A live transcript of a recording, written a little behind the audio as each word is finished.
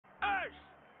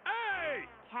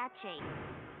catchy.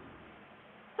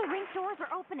 The rink doors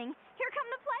are opening. Here come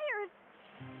the players.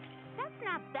 That's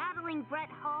not battling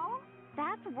Brett Hall.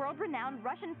 That's world-renowned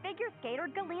Russian figure skater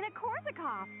Galina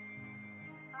Korsakov.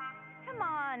 Come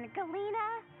on,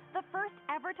 Galina. The first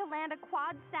ever to land a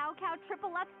quad sow cow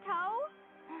triple up toe?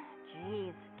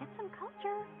 Jeez, get some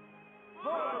culture.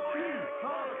 Hockey!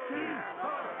 Hockey!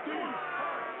 Hockey!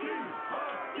 Hockey!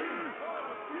 Hockey!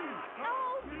 Hockey!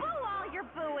 Oh, boo all your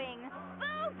booing!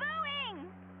 Boo booing!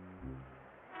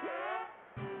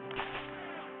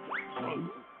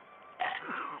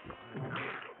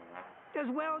 Does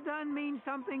well done mean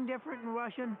something different in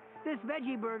Russian? This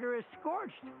veggie burger is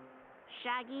scorched.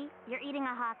 Shaggy, you're eating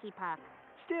a hockey puck.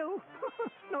 Still,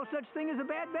 no such thing as a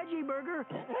bad veggie burger.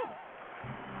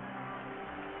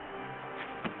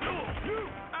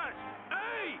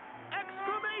 USA!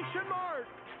 Exclamation mark!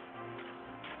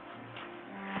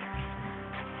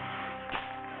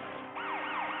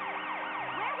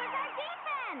 Where was our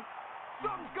defense?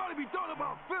 Something's got to be done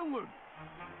about Finland.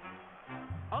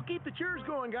 I'll keep the cheers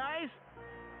going, guys.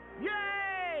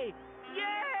 Yay!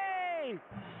 Yay!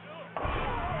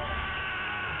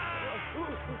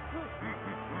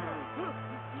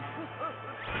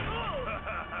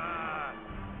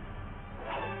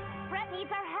 Brett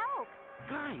needs our help.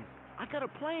 Guys, I got a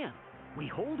plan. We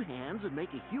hold hands and make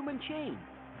a human chain.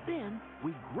 Then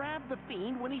we grab the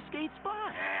fiend when he skates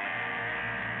by.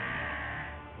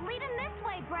 Lead him this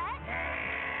way, Brett.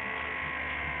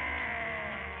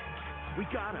 We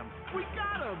got him! We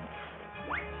got him!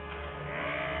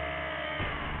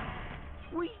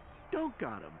 We don't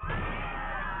got him.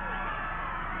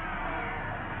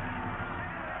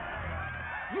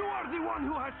 You are the one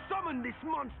who has summoned this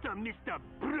monster, Mr.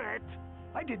 Brett.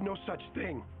 I did no such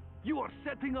thing. You are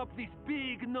setting up this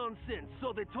big nonsense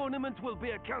so the tournament will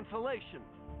be a cancellation.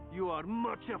 You are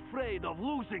much afraid of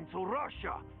losing to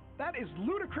Russia. That is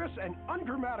ludicrous and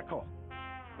ungrammatical.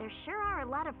 There sure are a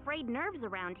lot of frayed nerves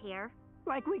around here.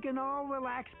 Like we can all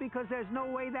relax because there's no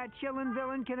way that chillin'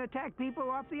 villain can attack people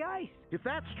off the ice. If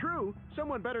that's true,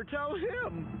 someone better tell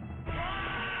him.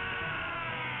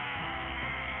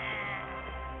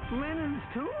 Lenin's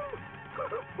tomb?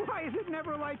 Why is it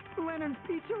never like Lenin's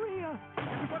Pizzeria?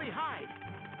 Everybody hide!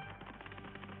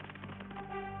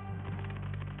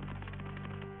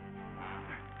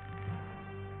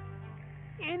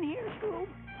 In here, Scoob.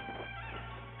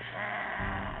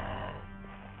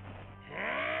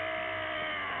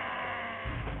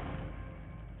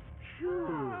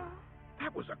 Phew.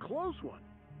 That was a close one.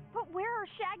 But where are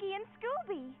Shaggy and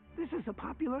Scooby? This is a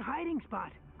popular hiding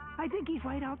spot. I think he's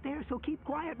right out there, so keep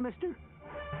quiet, mister.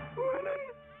 Lenin!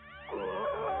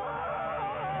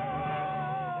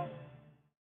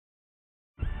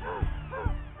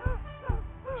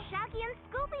 Shaggy and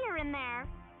Scooby are in there.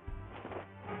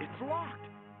 It's locked.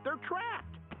 They're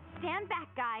trapped. Stand back,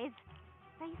 guys.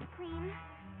 Face cream,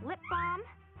 lip balm.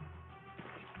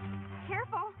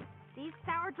 Careful. These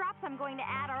sour drops I'm going to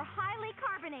add are highly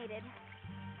carbonated.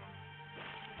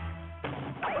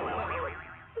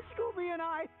 Scooby and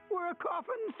I were a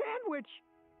coffin sandwich.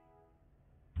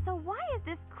 So why is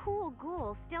this cool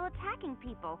ghoul still attacking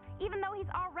people, even though he's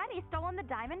already stolen the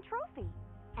diamond trophy?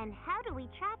 And how do we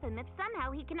trap him if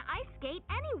somehow he can ice skate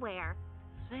anywhere?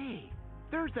 Say,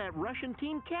 there's that Russian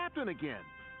team captain again.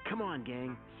 Come on,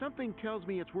 gang. Something tells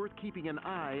me it's worth keeping an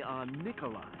eye on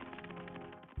Nikolai.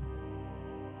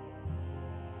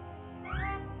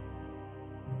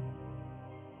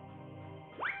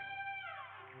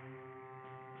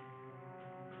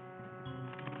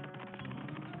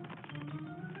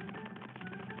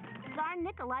 Tsar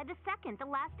Nikolai II, the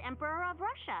last emperor of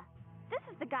Russia. This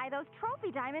is the guy those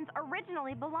trophy diamonds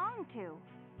originally belonged to.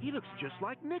 He looks just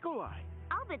like Nikolai.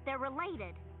 I'll bet they're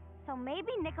related. So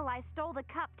maybe Nikolai stole the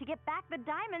cup to get back the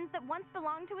diamonds that once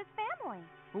belonged to his family.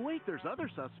 But wait, there's other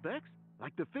suspects.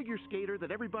 Like the figure skater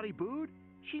that everybody booed.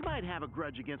 She might have a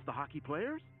grudge against the hockey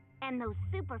players. And those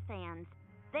super fans.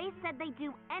 They said they'd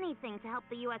do anything to help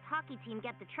the U.S. hockey team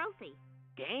get the trophy.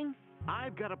 Gang,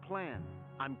 I've got a plan.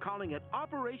 I'm calling it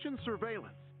Operation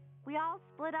Surveillance. We all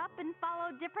split up and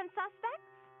followed different suspects?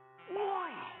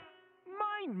 Wow!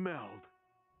 Mind meld!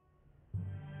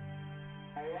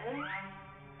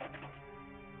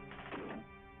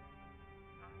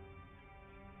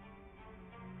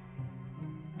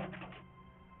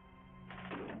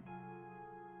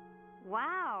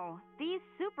 Wow, these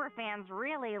super fans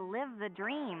really live the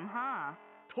dream, huh?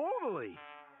 Totally!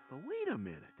 But wait a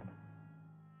minute.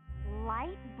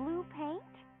 Light blue paint?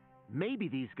 Maybe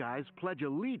these guys pledge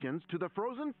allegiance to the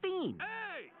frozen fiend.